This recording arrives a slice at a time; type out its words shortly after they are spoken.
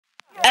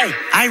Hey,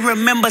 I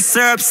remember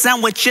syrup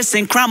sandwiches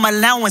and crime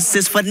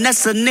allowances.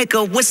 Finesse a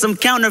nigga with some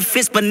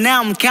counterfeits, but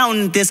now I'm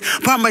counting this.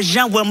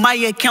 Parmesan where my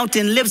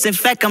accountant lives, in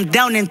fact I'm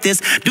down in this.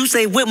 Do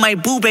say with my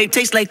boo babe,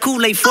 tastes like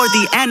Kool-Aid for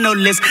the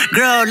analyst.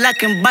 Girl, I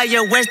can buy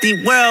your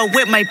Westie world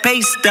with my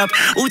pay stub.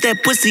 Ooh,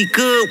 that pussy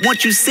good,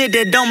 won't you sit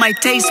it on my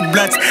taste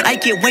buds? I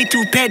get way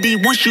too petty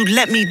once you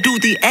let me do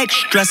the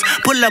extras.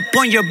 Pull up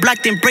on your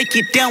block, then break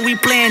it down, we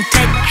playing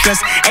Tetris.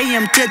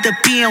 AM to the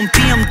PM,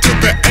 PM to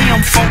the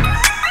AM phone.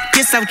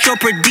 Piss out your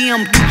per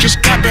diem, you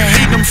just gotta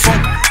hate them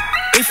funk.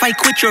 If I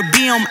quit your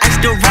BM, I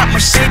still rock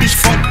Mercedes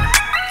funk.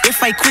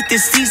 If I quit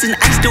this season,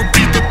 I still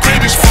be the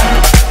greatest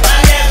funk.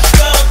 My left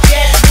stroke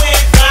just went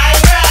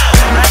viral.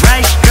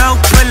 Right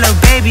stroke, put a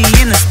baby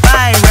in a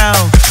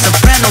spiral.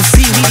 Soprano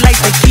C, we like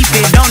to keep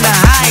it on the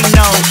high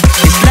note.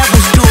 There's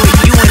levels to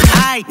it, you and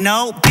I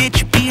know.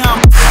 Bitch, be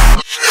on.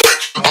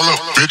 All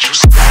up,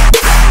 bitches.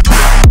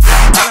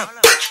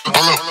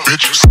 All up,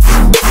 bitches.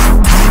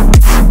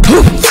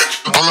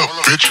 All up,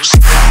 bitches.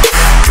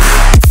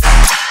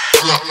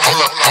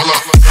 Hold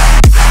up.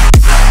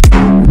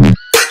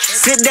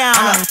 Sit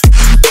down.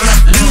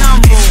 Be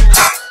humble.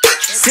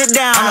 Sit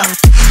down.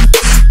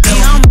 Be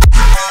humble.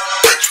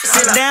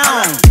 Sit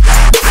down.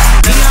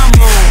 Be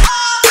humble.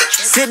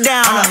 Sit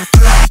down.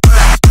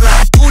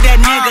 Who that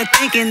nigga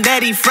thinking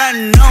that he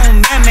frontin'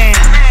 on man?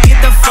 Get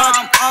the fuck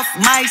off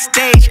my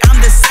stage, I'm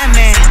the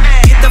semen.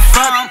 Get the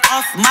fuck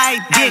off my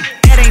dick,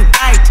 that ain't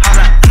right.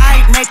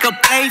 I make a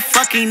play,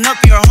 fucking up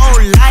your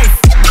whole life.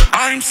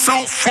 I'm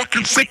so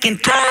fucking sick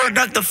and tired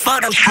of the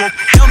Photoshop.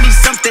 Show me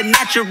something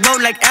natural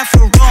like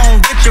Afro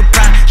on Richard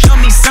Prime. Show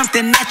me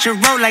something natural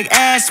like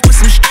ass with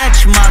some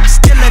stretch marks.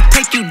 Still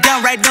take you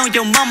down right on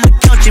your mama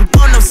couch in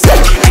polo set.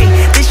 Ay,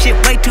 this shit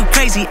way too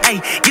crazy.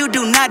 Ay, you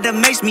do not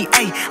amaze me.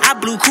 Ay, I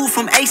blew cool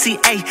from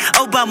ACA.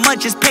 Obama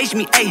just page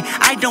me. Ay,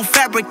 I don't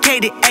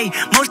fabricate it. Ay,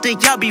 most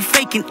of y'all be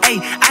faking. Ay,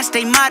 I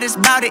stay modest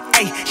about it.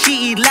 Ay,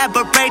 she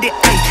elaborated.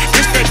 Ay,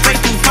 this that great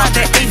thing for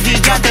the AV,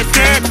 y'all the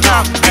dead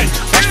talk. Ay,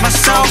 watch my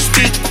soul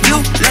speak, you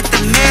let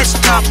the meds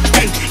talk.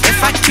 Hey,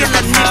 if I kill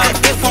a nigga,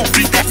 it won't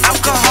be the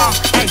alcohol.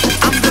 Hey,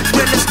 I'm the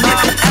realest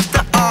nigga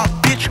after all.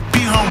 Bitch,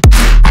 be home.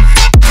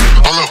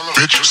 All up,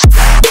 bitches.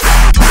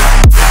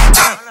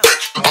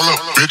 All up,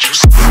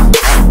 bitches.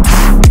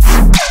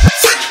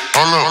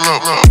 All up.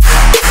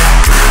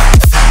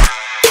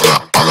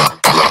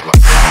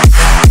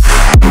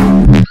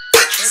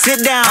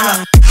 Sit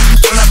down.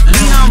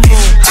 Be humble.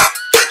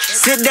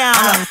 Sit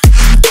down.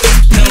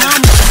 Be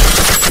humble.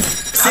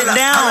 Sit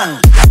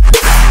down.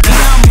 Be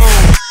humble.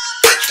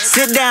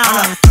 Sit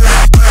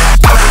down.